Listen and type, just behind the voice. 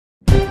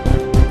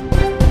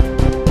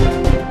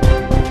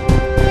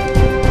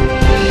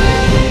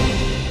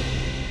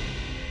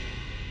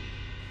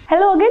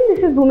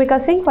this is Bhumika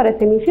Singh for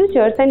SME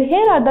Futures, and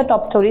here are the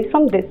top stories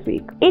from this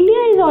week. India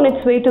is on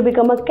its way to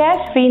become a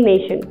cash-free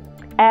nation,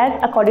 as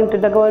according to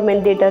the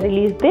government data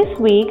released this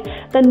week,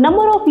 the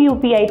number of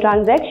UPI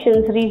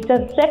transactions reached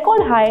a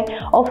record high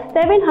of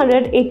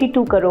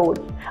 782 crores,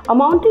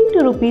 amounting to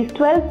rupees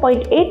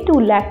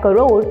 12.82 lakh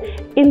crores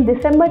in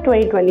December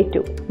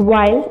 2022.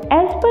 While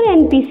as per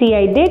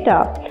NPCI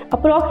data,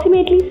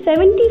 approximately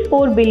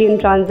 74 billion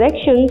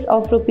transactions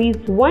of rupees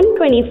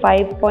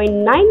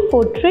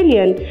 125.94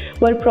 trillion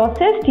were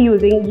processed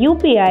using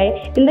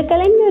UPI in the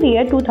calendar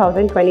year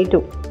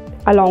 2022.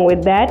 Along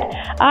with that,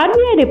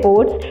 RBI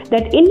reports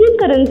that Indian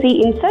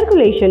currency in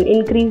circulation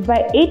increased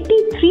by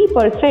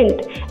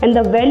 83% and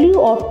the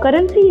value of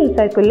currency in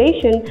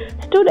circulation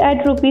stood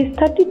at rupees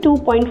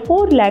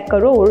 32.4 lakh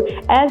crore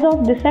as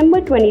of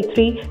December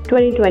 23,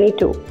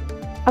 2022.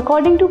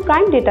 According to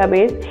Prime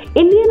Database,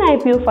 Indian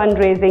IPO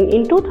fundraising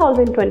in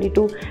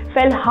 2022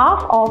 fell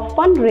half of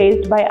fund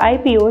raised by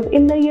IPOs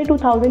in the year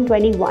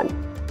 2021.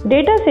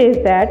 Data says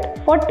that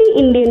 40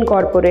 Indian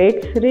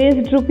corporates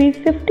raised rupees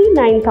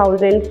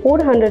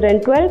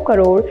 59,412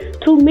 crore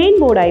through main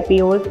board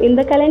IPOs in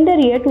the calendar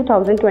year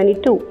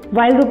 2022,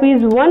 while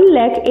rupees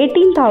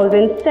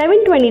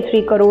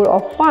 1,18,723 crore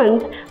of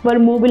funds were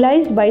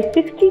mobilized by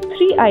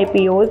 63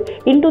 IPOs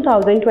in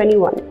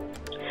 2021.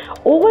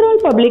 Overall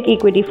public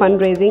equity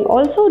fundraising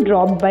also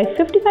dropped by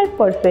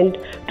 55%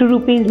 to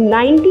rupees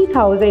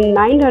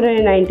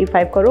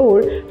 90,995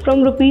 crore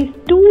from rupees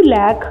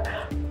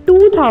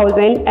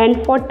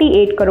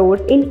 2,02,048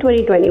 crores in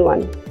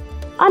 2021.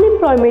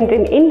 Unemployment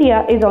in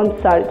India is on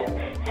surge,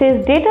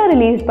 says data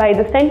released by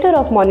the Center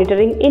of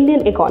Monitoring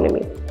Indian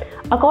Economy.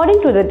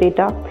 According to the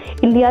data,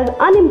 India's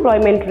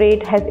unemployment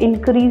rate has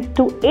increased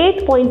to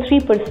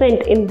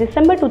 8.3% in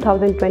December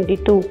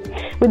 2022,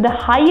 with the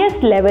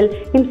highest level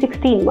in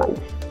 16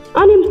 months.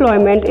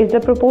 Unemployment is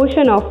the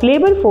proportion of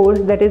labor force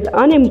that is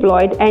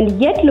unemployed and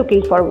yet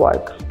looking for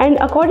work. And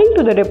according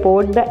to the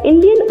report, the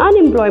Indian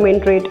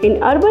unemployment rate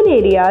in urban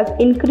areas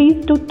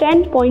increased to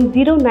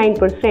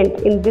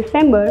 10.09% in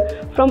December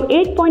from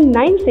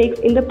 8.96%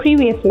 in the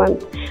previous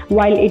month,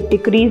 while it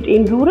decreased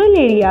in rural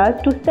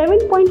areas to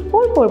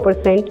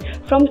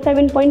 7.44% from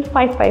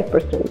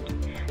 7.55%.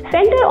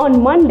 Centre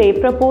on Monday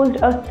proposed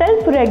a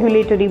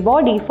self-regulatory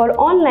body for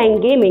online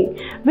gaming,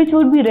 which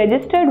would be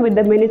registered with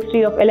the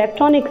Ministry of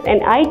Electronics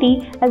and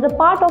IT as a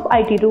part of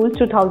IT Rules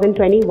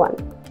 2021.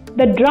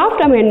 The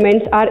draft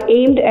amendments are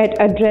aimed at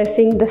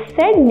addressing the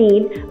said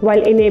need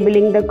while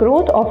enabling the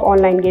growth of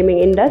online gaming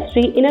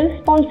industry in a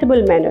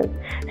responsible manner,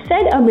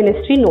 said a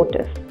ministry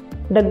notice.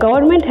 The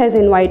government has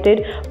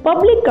invited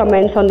public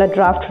comments on the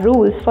draft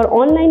rules for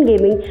online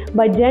gaming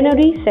by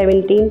January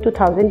 17,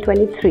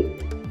 2023.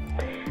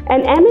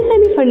 An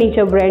MSME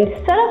furniture brand,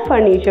 Saraf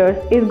Furniture,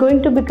 is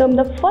going to become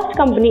the first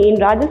company in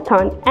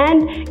Rajasthan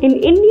and in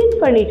Indian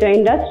furniture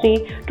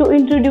industry to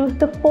introduce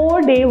the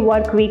 4-day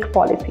work week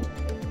policy.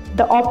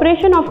 The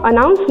operation of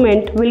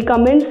announcement will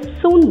commence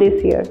soon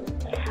this year.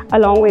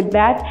 Along with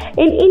that,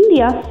 in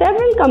India,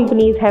 several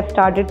companies have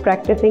started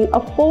practicing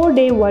a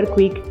 4-day work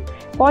week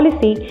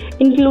policy,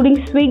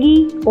 including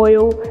Swiggy,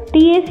 Oyo,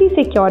 TAC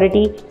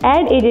Security,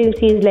 ad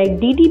agencies like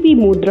DTP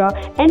Mudra,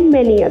 and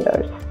many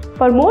others.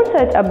 For more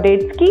such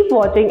updates, keep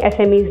watching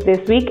SMEs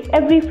This Week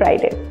every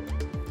Friday.